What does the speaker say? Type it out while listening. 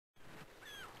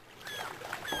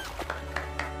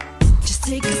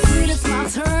take a seat, it's my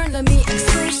turn, let me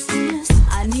express this.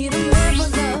 I need a man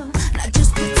for love, not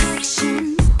just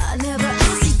protection. I never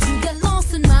asked you to get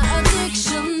lost in my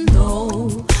addiction. No,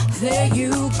 there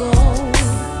you go.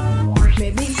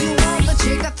 Maybe you want the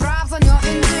chick that thrives on your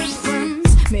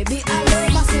indifference. Maybe I love